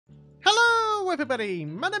everybody,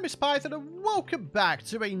 my name is Python and welcome back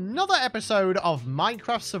to another episode of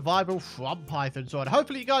Minecraft Survival from Python Sword.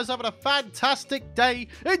 Hopefully you guys are having a fantastic day.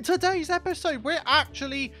 In today's episode, we're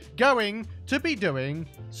actually going to be doing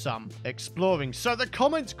some exploring. So the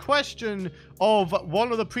comment question of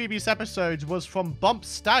one of the previous episodes was from Bump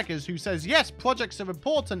Staggers, who says, yes, projects are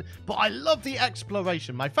important, but I love the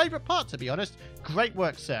exploration. My favorite part, to be honest. Great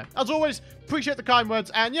work, sir. As always, appreciate the kind words.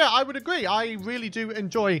 And yeah, I would agree. I really do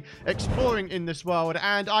enjoy exploring in this world.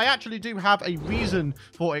 And I actually do have a reason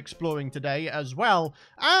for exploring today as well.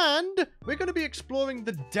 And we're going to be exploring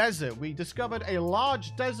the desert. We discovered a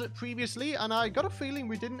large desert previously, and I got a feeling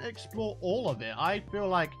we didn't explore all of it. I feel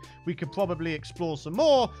like we could probably explore some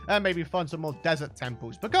more and maybe find some more desert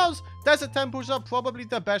temples, because desert temples are probably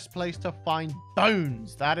the best place to find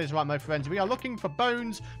bones. That is right, my friends. We are looking for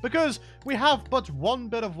bones because we have but one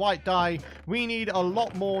bit of white dye. We need a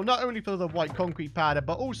lot more, not only for the white concrete powder,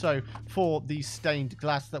 but also for the stained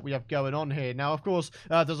glass that we have going on here. Now, of course,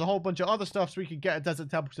 there's a whole bunch of other stuff so we can get at desert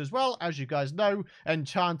temples as well. As you guys know,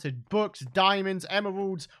 enchanted books, diamonds,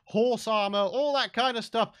 emeralds, horse armor, all that kind of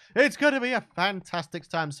stuff. It's going to be a fantastic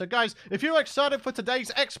time. So, guys, if you're excited for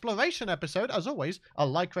today's exploration episode, as always, a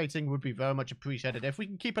like rating would be very much appreciated. If we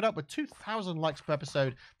can keep it up with 2,000 likes per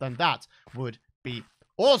episode, then that would be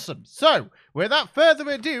awesome. So, without further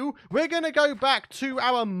ado, we're going to go back to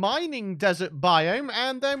our mining desert biome,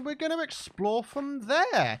 and then we're going to explore from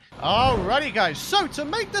there. Alrighty, guys. So, to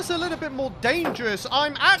make this a little bit more dangerous,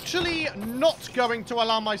 I'm actually not going to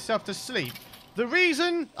allow myself to sleep. The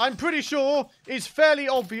reason, I'm pretty sure, is fairly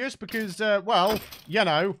obvious because, well, you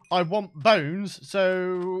know, I want bones.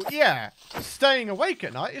 So, yeah, staying awake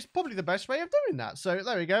at night is probably the best way of doing that. So,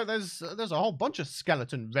 there we go. There's a whole bunch of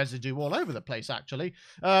skeleton residue all over the place, actually.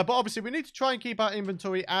 But obviously, we need to try and keep our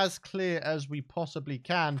inventory as clear as we possibly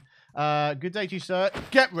can. Good day to you, sir.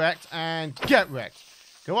 Get wrecked and get wrecked.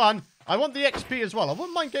 Go on. I want the XP as well. I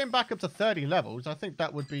wouldn't mind getting back up to 30 levels. I think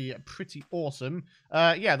that would be pretty awesome.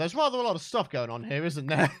 Yeah, there's rather a lot of stuff going on here, isn't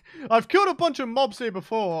there? I've killed a bunch of mobs here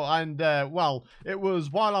before, and, well, it was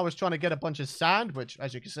while I was trying to get a bunch of sand, which,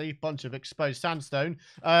 as you can see, a bunch of exposed sandstone.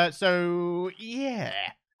 So, yeah,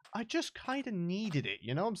 I just kind of needed it,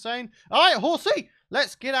 you know what I'm saying? All right, horsey,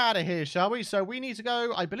 let's get out of here, shall we? So we need to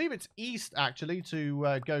go, I believe it's east, actually,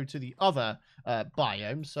 to go to the other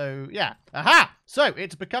biome. So, yeah. Aha! So,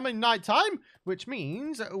 it's becoming nighttime, which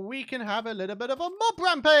means we can have a little bit of a mob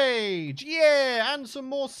rampage. Yeah, and some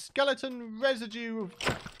more skeleton residue of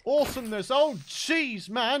awesomeness. Oh, jeez,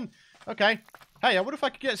 man. Okay. Hey, I wonder if I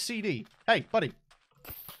could get a CD. Hey, buddy.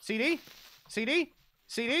 CD? CD?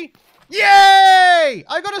 CD? Yay!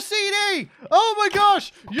 I got a CD! Oh my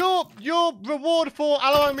gosh! Your reward for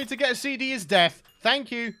allowing me to get a CD is death.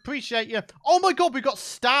 Thank you. Appreciate you. Oh my god, we got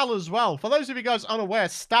Stal as well. For those of you guys unaware,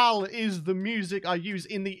 Stal is the music I use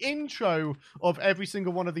in the intro of every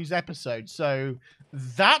single one of these episodes. So,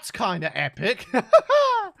 that's kind of epic.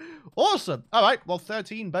 Awesome. All right, well,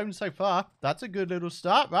 13 bones so far. That's a good little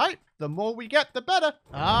start, right? The more we get, the better.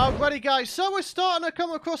 Alrighty, guys. So we're starting to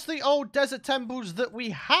come across the old desert temples that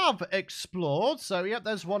we have explored. So, yep,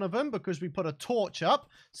 there's one of them because we put a torch up.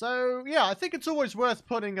 So, yeah, I think it's always worth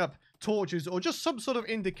putting up torches or just some sort of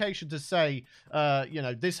indication to say, you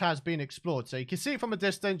know, this has been explored. So you can see it from a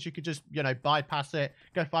distance. You could just, you know, bypass it.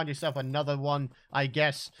 Go find yourself another one, I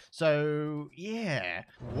guess. So, yeah.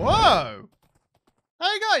 Whoa.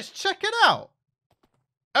 Hey, guys, check it out.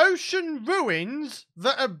 Ocean ruins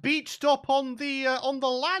that are beached up on the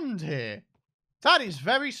land here. That is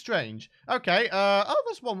very strange. Okay, oh,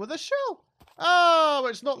 there's one with a shell. Oh,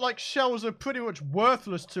 it's not like shells are pretty much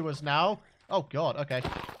worthless to us now. Oh, God, okay.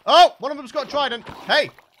 Oh, one of them's got a trident. Hey,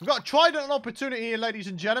 we've got a trident opportunity here, ladies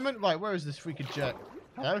and gentlemen. Right, where is this freaking jerk?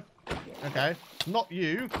 Hello? Okay, not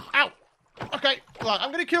you. Ow! Okay, right,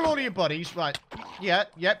 I'm going to kill all of your buddies. Right, yeah,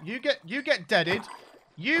 yep, you get deaded.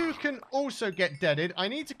 You can also get deaded. I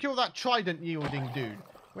need to kill that trident-yielding dude.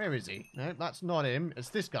 Where is he? No, that's not him. It's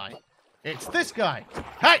this guy. It's this guy.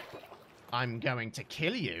 Hey! I'm going to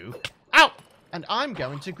kill you. Ow! And I'm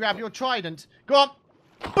going to grab your trident. Go on.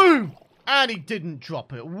 Boom! And he didn't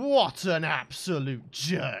drop it. What an absolute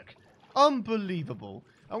jerk. Unbelievable.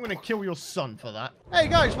 I'm going to kill your son for that. Hey,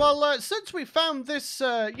 guys, well, since we found this,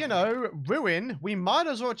 you know, ruin, we might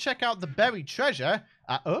as well check out the buried treasure.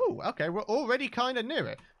 Oh, okay, we're already kind of near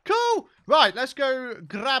it. Cool! Right, let's go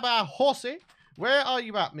grab our horsey. Where are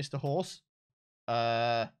you at, Mr. Horse?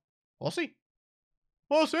 Horsey?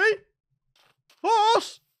 Horsey?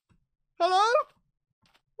 Horse? Hello?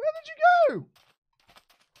 Where did you go?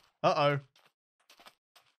 Uh-oh.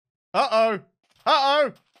 Uh-oh.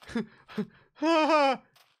 Uh-oh.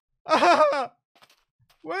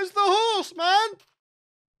 Where's the horse, man?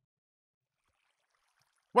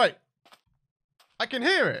 Wait. I can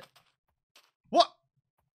hear it. What?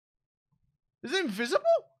 Is it invisible?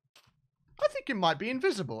 I think it might be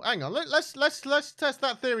invisible. Hang on. Let's test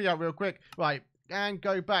that theory out real quick. Right. And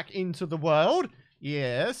go back into the world.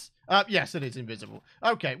 Yes. Yes, it is invisible.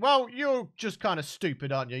 Okay. Well, you're just kind of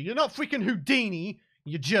stupid, aren't you? You're not freaking Houdini,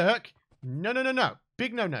 you jerk. No, no, no, no.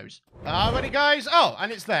 Big no-nos. Ready, guys? Oh,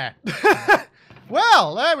 and it's there.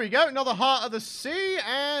 Well, there we go. Another heart of the sea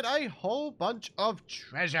and a whole bunch of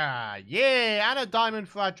treasure. Yeah, and a diamond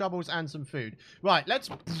for our troubles and some food. Right, let's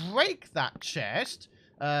break that chest.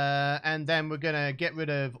 And then we're going to get rid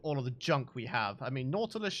of all of the junk we have. I mean,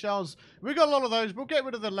 Nautilus shells, we got a lot of those. We'll get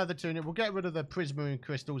rid of the leather tunic. We'll get rid of the prismarine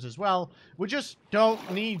crystals as well. We just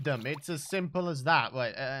don't need them. It's as simple as that.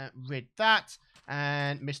 Right, rid that.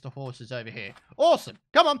 And Mr. Horse is over here. Awesome.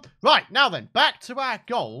 Come on. Right, now then, back to our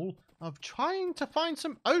goal of trying to find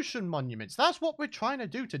some ocean monuments. That's what we're trying to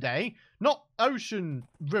do today. Not ocean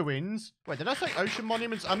ruins. Wait, did I say ocean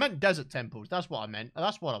monuments? I meant desert temples. That's what I meant.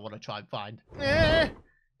 That's what I want to try and find. But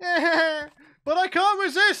I can't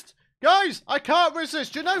resist. Guys, I can't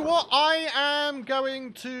resist. You know what? I am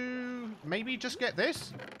going to maybe just get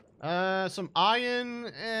this. Some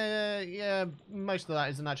iron. Yeah, most of that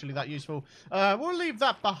isn't actually that useful. We'll leave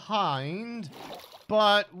that behind.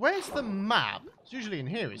 But where's the map? It's usually in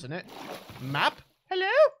here, isn't it? Map? Hello?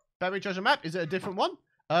 Buried treasure map. Is it a different one?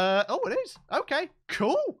 Oh, it is. Okay,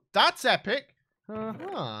 cool. That's epic.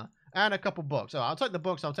 Uh-huh. And a couple books. Oh, I'll take the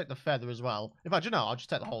books. I'll take the feather as well. In fact, you know, I'll just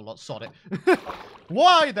take the whole lot. Sod it.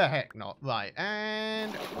 Why the heck not? Right,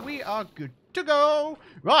 and we are good to go.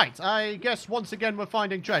 Right, I guess once again we're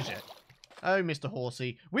finding treasure. Oh, Mr.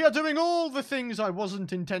 Horsey. We are doing all the things I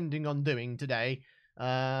wasn't intending on doing today.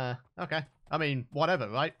 Okay. I mean, whatever,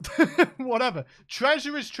 right? Whatever.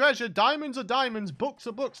 Treasure is treasure. Diamonds are diamonds. Books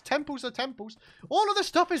are books. Temples are temples. All of the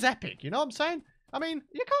stuff is epic. You know what I'm saying? I mean,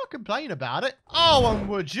 you can't complain about it. Oh, and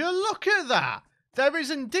would you look at that? There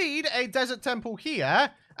is indeed a desert temple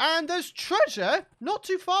here, and there's treasure not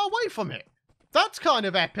too far away from it. That's kind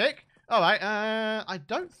of epic. All right, I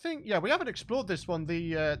don't think... Yeah, we haven't explored this one.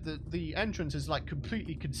 The entrance is, like,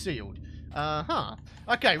 completely concealed. Uh-huh.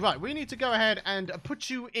 Okay, right, we need to go ahead and put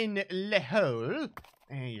you in the hole.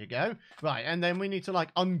 There you go. Right, and then we need to, like,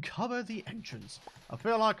 uncover the entrance. I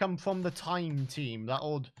feel like I'm from the Time Team, that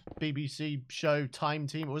old BBC show Time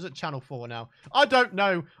Team. Or is it Channel 4 now? I don't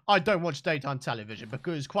know. I don't watch daytime television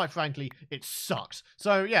because, quite frankly, it sucks.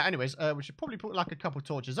 So, yeah, anyways, we should probably put, like, a couple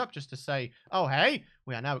torches up just to say, oh, hey,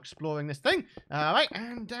 we are now exploring this thing. All right,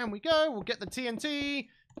 and down we go. We'll get the TNT,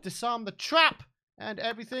 disarm the trap, and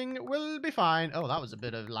everything will be fine. Oh, that was a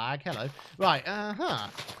bit of lag. Hello. Right, uh-huh.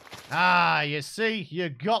 Ah, you see, you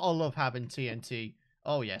gotta love having TNT.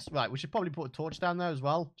 Oh, yes. Right, we should probably put a torch down there as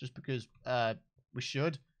well, just because we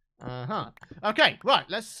should. Uh-huh. Okay, right,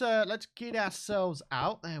 let's get ourselves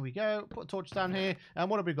out. There we go. Put a torch down here. And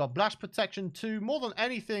what have we got? Blast protection 2. More than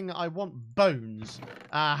anything, I want bones.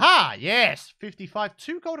 Aha, yes. 55.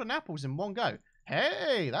 2 golden apples in one go.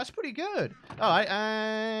 Hey, that's pretty good. All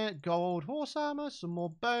right, gold horse armor, some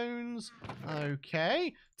more bones.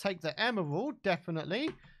 Okay, take the emerald,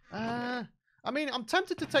 definitely. I mean, I'm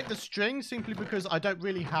tempted to take the string simply because I don't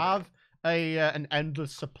really have an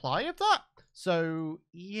endless supply of that. So,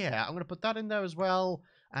 yeah, I'm going to put that in there as well.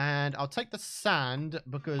 And I'll take the sand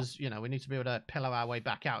because, you know, we need to be able to pillow our way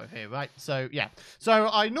back out of here, right? So, yeah. So,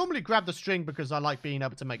 I normally grab the string because I like being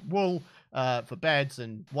able to make wool for beds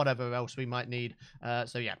and whatever else we might need.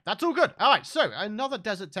 So, yeah, that's all good. All right, so another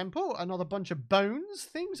desert temple, another bunch of bones.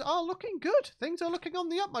 Things are looking good. Things are looking on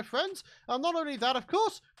the up, my friends. And not only that, of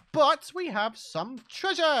course, but we have some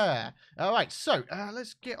treasure. All right, so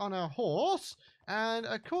let's get on our horse. And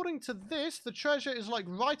according to this, the treasure is like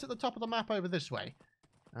right at the top of the map over this way.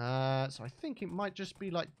 So I think it might just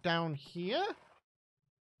be like down here.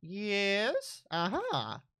 Yes.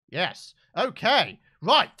 Uh-huh. Yes. Okay.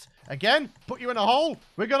 Right. Again, put you in a hole.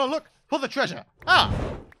 We're going to look for the treasure. Ah,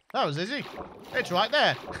 that was easy. It's right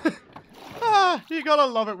there. You gotta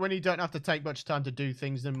love it when you don't have to take much time to do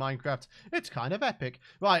things in Minecraft. It's kind of epic.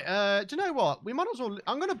 Right, do you know what? We might as well...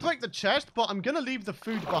 I'm going to break the chest, but I'm going to leave the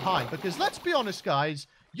food behind. Because let's be honest, guys.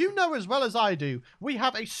 You know as well as I do, we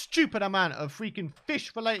have a stupid amount of freaking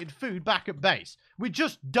fish-related food back at base. We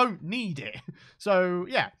just don't need it. So,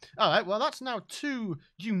 yeah. Alright, well, that's now 2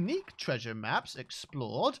 unique treasure maps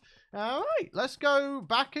explored. Alright, let's go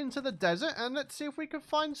back into the desert and let's see if we can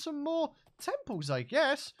find some more temples, I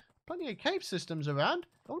guess. Plenty of cave systems around.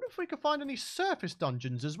 I wonder if we can find any surface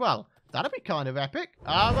dungeons as well. That'd be kind of epic.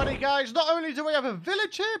 Alrighty, guys. Not only do we have a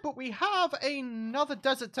village here, but we have another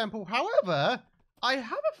desert temple. However, I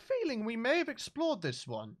have a feeling we may have explored this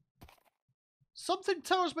one. Something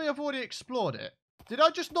tells me I've already explored it. Did I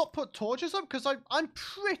just not put torches up? Because I'm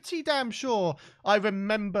pretty damn sure I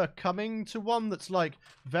remember coming to one that's, like,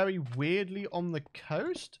 very weirdly on the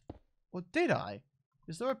coast. Or did I?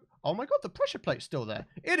 Is there a... Oh my god, the pressure plate's still there.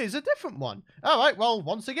 It is a different one. Alright, well,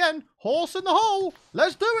 once again, horse in the hole.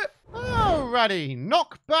 Let's do it. Alrighty,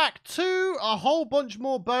 knock back to a whole bunch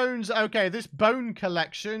more bones. Okay, this bone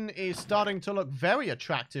collection is starting to look very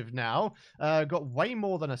attractive now. Got way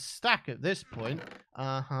more than a stack at this point.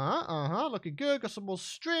 Looking good. Got some more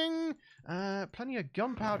string. Plenty of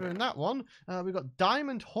gunpowder in that one. We got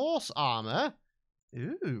diamond horse armor.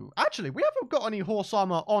 Ooh, actually, we haven't got any horse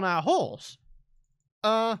armor on our horse.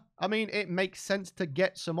 I mean, it makes sense to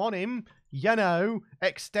get some on him, you know,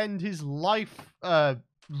 extend his life,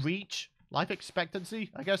 reach, life expectancy,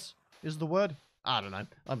 I guess, is the word. I don't know,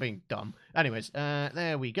 I'm being dumb. Anyways,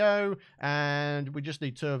 there we go, and we just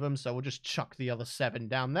need 2 of them, so we'll just chuck the other 7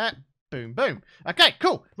 down there. Boom, boom. Okay,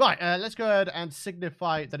 cool. Right, let's go ahead and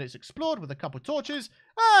signify that it's explored with a couple torches,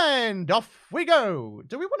 and off we go.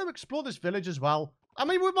 Do we want to explore this village as well? I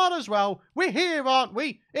mean, we might as well. We're here, aren't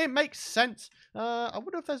we? It makes sense. I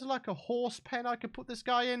wonder if there's like a horse pen I could put this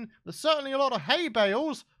guy in. There's certainly a lot of hay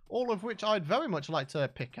bales, all of which I'd very much like to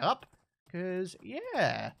pick up. Because,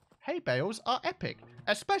 yeah, hay bales are epic,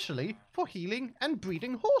 especially for healing and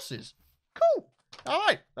breeding horses. Cool. All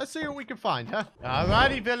right, let's see what we can find, huh?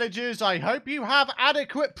 Alrighty, villagers, I hope you have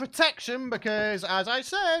adequate protection because, as I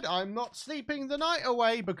said, I'm not sleeping the night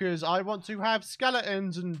away because I want to have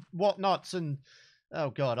skeletons and whatnots and... Oh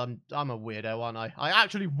god, I'm a weirdo, aren't I? I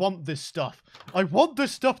actually want this stuff. I want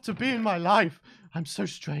this stuff to be in my life. I'm so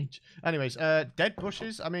strange. Anyways, dead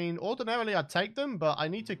bushes. I mean, ordinarily I'd take them, but I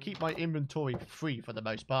need to keep my inventory free for the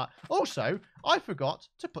most part. Also, I forgot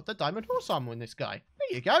to put the diamond horse armor in this guy.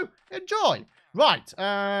 There you go. Enjoy. Right,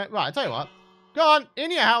 I tell you what. Go on,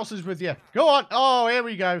 in your houses with you. Go on. Oh, here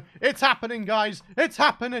we go. It's happening, guys. It's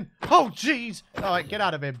happening. Oh, jeez. All right, get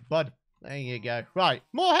out of here, bud. There you go. Right.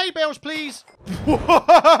 More hay bales, please.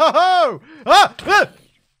 Whoa!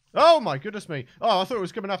 Oh, my goodness me. Oh, I thought it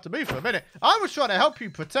was coming after me for a minute. I was trying to help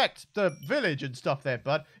you protect the village and stuff there,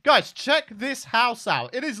 bud. Guys, check this house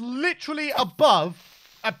out. It is literally above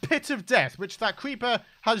a pit of death, which that creeper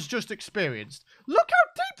has just experienced. Look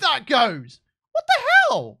how deep that goes. What the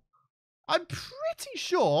hell? I'm pretty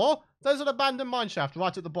sure there's an abandoned mineshaft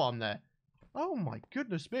right at the bottom there. Oh, my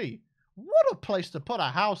goodness me. What a place to put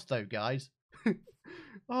a house, though, guys.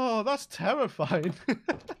 Oh, that's terrifying.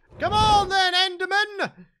 Come on, then,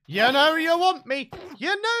 Enderman. You know you want me. You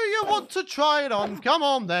know you want to try it on. Come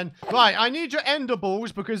on, then. Right, I need your ender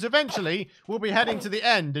balls because eventually we'll be heading to the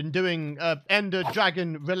end and doing ender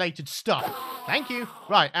dragon-related stuff. Thank you.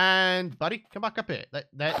 Right, and, buddy, come back up here.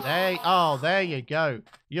 There you go.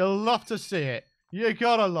 You'll love to see it. You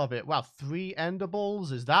gotta love it. Wow, 3 ender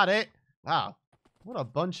balls. Is that it? Wow. What a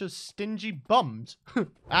bunch of stingy bums.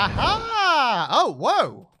 Aha! Oh,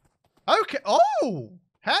 whoa. Okay. Oh,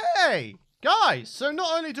 hey. Guys, so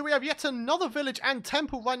not only do we have yet another village and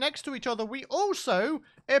temple right next to each other, we also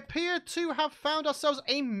appear to have found ourselves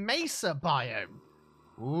a MESA biome.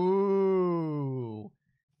 Ooh.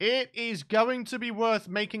 It is going to be worth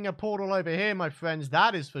making a portal over here, my friends.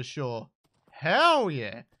 That is for sure. Hell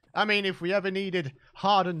yeah. I mean, if we ever needed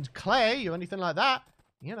hardened clay or anything like that,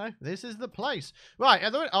 you know, this is the place. Right,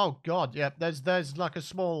 oh god, yeah, there's like a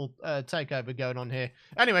small takeover going on here.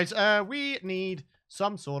 Anyways, we need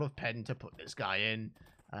some sort of pen to put this guy in.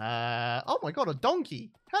 Oh my god, a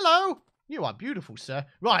donkey. Hello. You are beautiful, sir.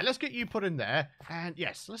 Right, let's get you put in there. And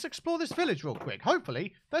yes, let's explore this village real quick.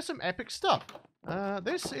 Hopefully, there's some epic stuff.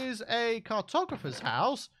 This is a cartographer's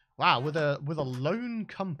house. Wow, with a lone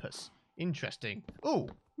compass. Interesting. Ooh.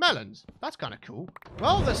 Melons. That's kind of cool.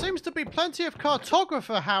 Well, there seems to be plenty of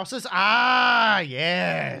cartographer houses. Ah,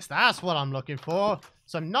 yes. That's what I'm looking for.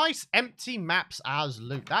 Some nice empty maps as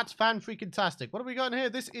loot. That's fan-freaking-tastic. What have we got in here?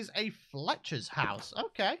 This is a Fletcher's house.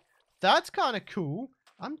 Okay. That's kind of cool.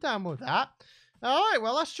 I'm down with that. All right.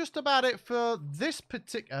 Well, that's just about it for this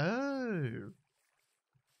particular... Oh.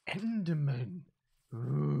 Enderman.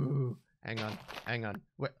 Ooh. Hang on. Hang on.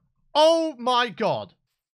 Wait. Oh, my God.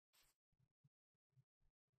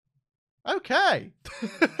 Okay.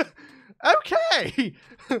 Okay.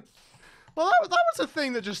 Well, that was a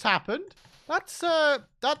thing that just happened. That's that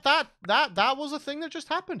was a thing that just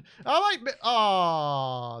happened. All right.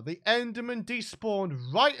 Ah, the Enderman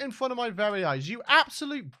despawned right in front of my very eyes. You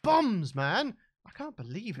absolute bums, man. I can't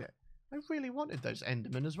believe it. I really wanted those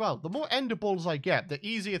Endermen as well. The more Ender balls I get, the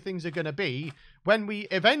easier things are going to be when we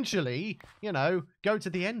eventually, you know, go to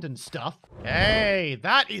the end and stuff. Hey,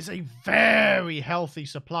 that is a very healthy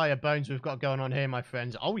supply of bones we've got going on here, my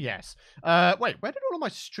friends. Oh, yes. Wait, where did all of my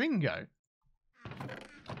string go?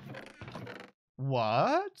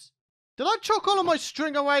 What? Did I chuck all of my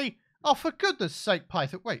string away? Oh, for goodness sake,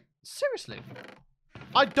 Python. Wait, seriously?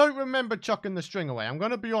 I don't remember chucking the string away. I'm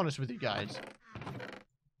going to be honest with you guys.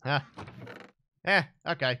 Huh.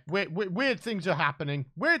 Okay. Weird things are happening.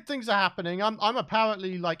 Weird things are happening. I'm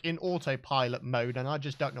apparently, like, in autopilot mode, and I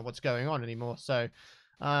just don't know what's going on anymore. So,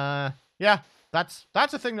 yeah, that's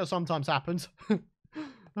a thing that sometimes happens.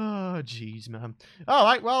 Oh, jeez, man. All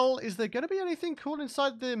right, well, is there going to be anything cool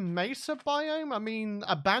inside the Mesa biome? I mean,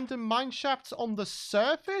 abandoned mine shafts on the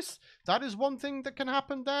surface? That is one thing that can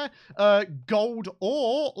happen there. Gold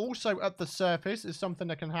ore also at the surface is something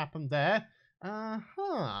that can happen there.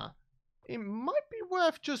 It might be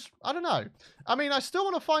worth just, I don't know. I mean, I still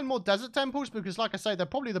want to find more desert temples because, like I say, they're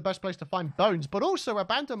probably the best place to find bones, but also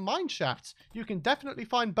abandoned mine shafts. You can definitely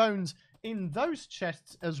find bones in those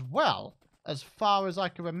chests as well, as far as I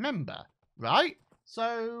can remember, right?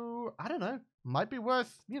 So, I don't know. Might be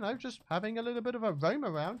worth, you know, just having a little bit of a roam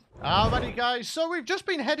around. Alrighty, guys. So we've just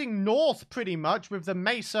been heading north pretty much with the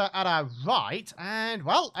Mesa at our right. And,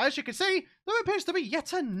 well, as you can see, there appears to be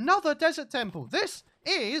yet another desert temple. This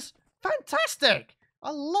is fantastic.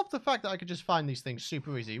 I love the fact that I could just find these things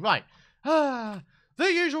super easy. Right. The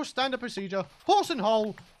usual standard procedure. Horse and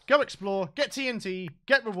hole. Go explore. Get TNT.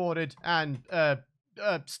 Get rewarded. And,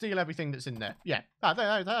 steal everything that's in there. Yeah,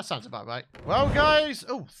 that sounds about right. Well, guys,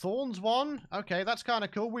 oh, Thorns 1. Okay, that's kind of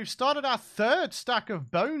cool. We've started our third stack of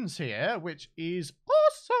bones here, which is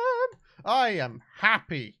awesome. I am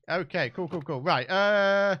happy. Okay, cool. Right,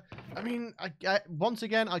 I mean, once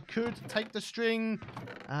again, I could take the string,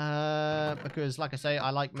 because, like I say, I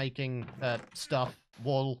like making stuff,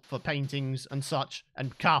 wool for paintings and such,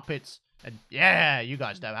 and carpets, and yeah, you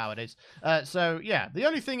guys know how it is. So, yeah, the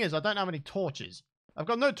only thing is I don't have any torches. I've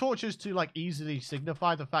got no torches to, like, easily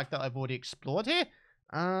signify the fact that I've already explored here.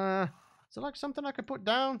 So, like, something I could put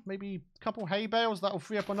down? Maybe a couple hay bales? That'll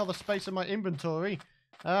free up another space in my inventory.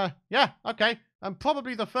 Yeah, okay. I'm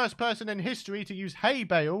probably the first person in history to use hay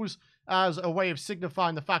bales as a way of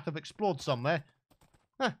signifying the fact I've explored somewhere.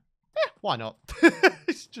 Why not?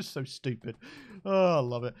 It's just so stupid. Oh, I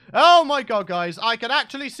love it. Oh my god, guys. I can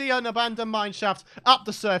actually see an abandoned mine shaft up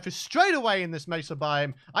the surface straight away in this Mesa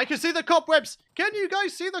biome. I can see the cobwebs. Can you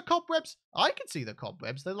guys see the cobwebs? I can see the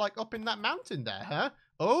cobwebs. They're like up in that mountain there, huh?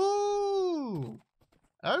 Oh.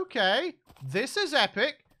 Okay. This is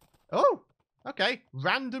epic. Oh. Okay.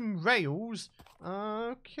 Random rails.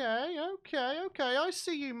 Okay. I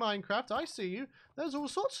see you, Minecraft. I see you. There's all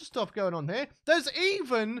sorts of stuff going on here. There's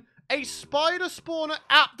even a spider spawner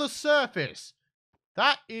at the surface.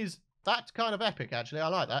 That's kind of epic, actually. I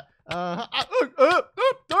like that.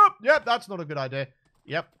 Yep, that's not a good idea.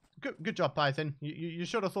 Yep. Good job, Python. You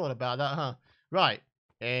should have thought about that, huh? Right.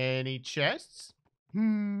 Any chests?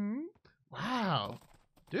 Wow.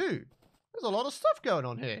 Dude, there's a lot of stuff going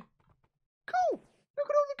on here. Cool. Look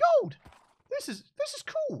at all the gold. This is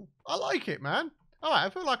cool. I like it, man. Alright, I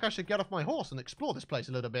feel like I should get off my horse and explore this place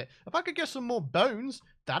a little bit. If I could get some more bones,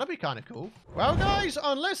 that'd be kind of cool. Well, guys,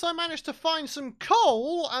 unless I manage to find some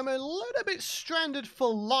coal, I'm a little bit stranded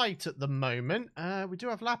for light at the moment. We do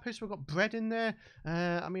have lapis. We've got bread in there.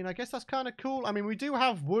 I mean, I guess that's kind of cool. I mean, we do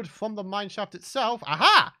have wood from the mineshaft itself.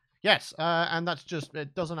 Aha! Yes, and that's just,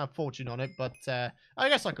 it doesn't have fortune on it, but I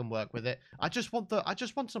guess I can work with it. I just want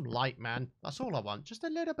some light, man. That's all I want. Just a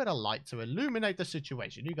little bit of light to illuminate the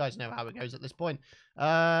situation. You guys know how it goes at this point.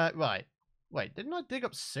 Right. Wait, didn't I dig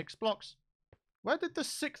up 6 blocks? Where did the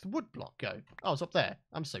 6th wood block go? Oh, it's up there.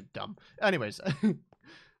 I'm so dumb. Anyways.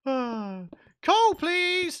 Coal,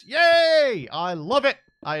 please! Yay! I love it!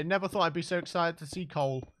 I never thought I'd be so excited to see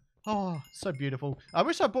coal. Oh, so beautiful. I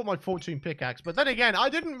wish I bought my fortune pickaxe, but then again, I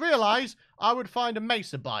didn't realize I would find a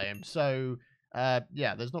mesa biome. So,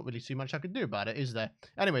 yeah, there's not really too much I could do about it, is there?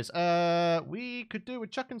 Anyways, we could do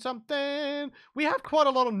with chucking something. We have quite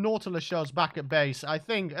a lot of Nautilus shells back at base. I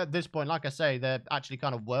think at this point, like I say, they're actually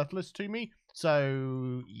kind of worthless to me.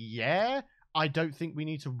 So, yeah, I don't think we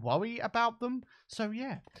need to worry about them. So,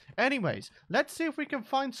 yeah. Anyways, let's see if we can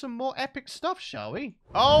find some more epic stuff, shall we?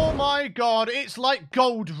 Oh, my God. It's like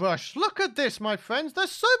Gold Rush. Look at this, my friends.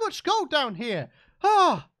 There's so much gold down here.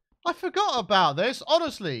 Ah, I forgot about this.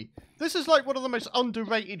 Honestly, this is like one of the most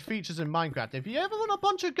underrated features in Minecraft. If you ever want a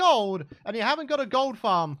bunch of gold and you haven't got a gold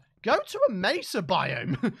farm, go to a mesa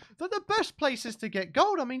biome. They're the best places to get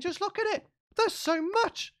gold. I mean, just look at it. There's so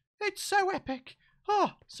much. It's so epic.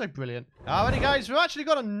 Oh, so brilliant. Alrighty, guys, we've actually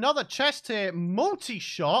got another chest here.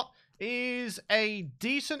 Multi-shot is a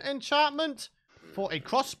decent enchantment for a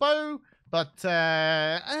crossbow, but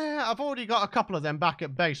I've already got a couple of them back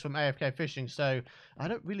at base from AFK fishing, so I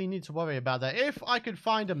don't really need to worry about that. If I could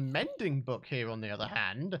find a mending book here, on the other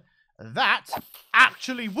hand, that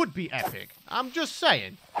actually would be epic. I'm just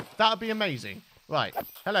saying. That would be amazing. Right.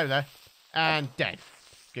 Hello there. And dead.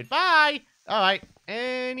 Goodbye. All right.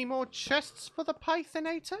 Any more chests for the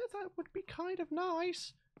Pythonator? That would be kind of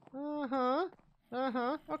nice. Uh-huh.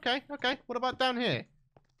 Uh-huh. Okay. Okay. What about down here?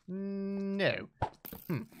 No.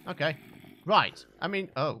 Okay. Right. I mean,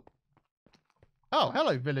 oh. Oh,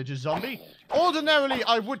 hello, villager zombie. Ordinarily,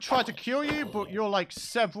 I would try to kill you, but you're like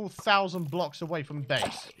several thousand blocks away from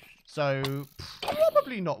base. So,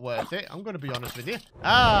 probably not worth it. I'm going to be honest with you.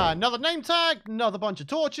 Another name tag, another bunch of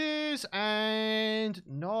torches, and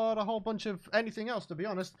not a whole bunch of anything else, to be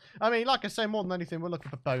honest. I mean, like I say, more than anything, we're looking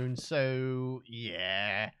for bones. So,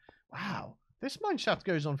 yeah. Wow. This mineshaft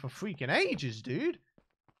goes on for freaking ages, dude.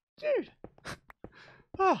 Dude.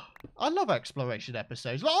 Oh, I love exploration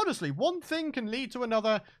episodes. Like, honestly, one thing can lead to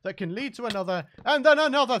another, that can lead to another, and then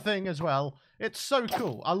another thing as well. It's so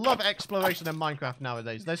cool. I love exploration in Minecraft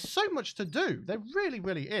nowadays. There's so much to do. There really,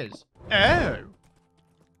 really is. Oh.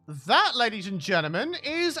 That, ladies and gentlemen,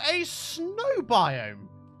 is a snow biome.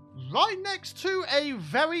 Right next to a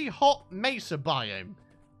very hot mesa biome.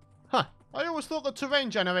 Huh. I always thought the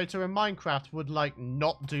terrain generator in Minecraft would, like,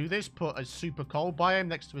 not do this. Put a super cold biome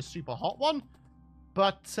next to a super hot one.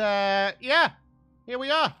 But, yeah. Here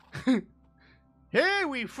we are. Here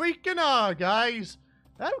we freaking are, guys.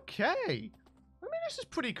 Okay. I mean, this is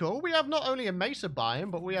pretty cool. We have not only a mesa biome,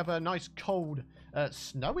 but we have a nice cold,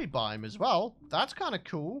 snowy biome as well. That's kind of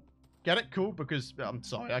cool. Get it? Cool? Because, I'm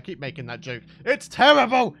sorry, I keep making that joke. It's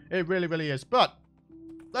terrible! It really, really is. But,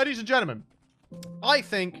 ladies and gentlemen, I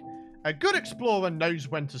think a good explorer knows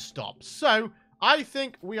when to stop. So, I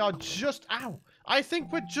think we are just... Ow! I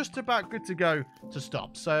think we're just about good to go to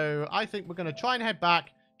stop. So, I think we're going to try and head back.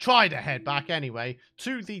 Try to head back anyway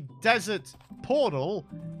to the desert portal,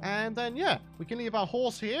 and then yeah, we can leave our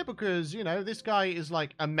horse here because, you know, this guy is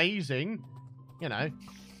like amazing, you know,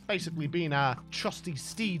 basically being our trusty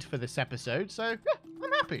steed for this episode. So yeah,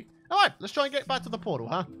 I'm happy. All right, let's try and get back to the portal,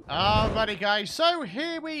 huh? Alrighty, guys. So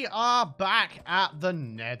here we are back at the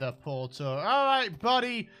Nether portal. All right,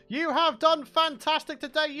 buddy, you have done fantastic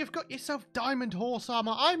today. You've got yourself diamond horse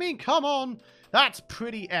armor. I mean, come on. That's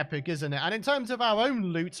pretty epic, isn't it? And in terms of our own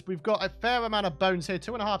loot, we've got a fair amount of bones here.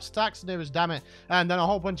 2.5 stacks, near as damn it. And then a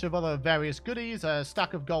whole bunch of other various goodies. A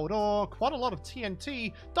stack of gold ore, quite a lot of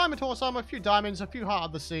TNT, diamond horse armor, a few diamonds, a few heart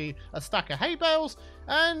of the sea, a stack of hay bales,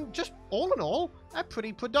 and just all in all, a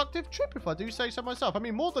pretty productive trip, if I do say so myself. I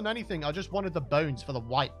mean, more than anything, I just wanted the bones for the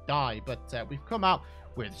white dye, but we've come out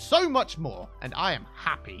with so much more, and I am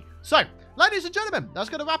happy. So, ladies and gentlemen, that's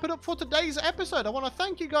going to wrap it up for today's episode. I want to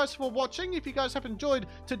thank you guys for watching. If you guys have enjoyed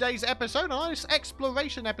today's episode, a nice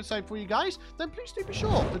exploration episode for you guys, then please do be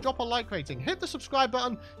sure to drop a like rating, hit the subscribe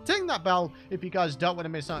button, ding that bell if you guys don't want to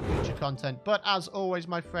miss out on future content. But as always,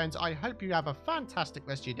 my friends, I hope you have a fantastic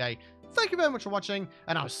rest of your day. Thank you very much for watching,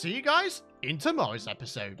 and I'll see you guys in tomorrow's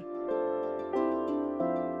episode.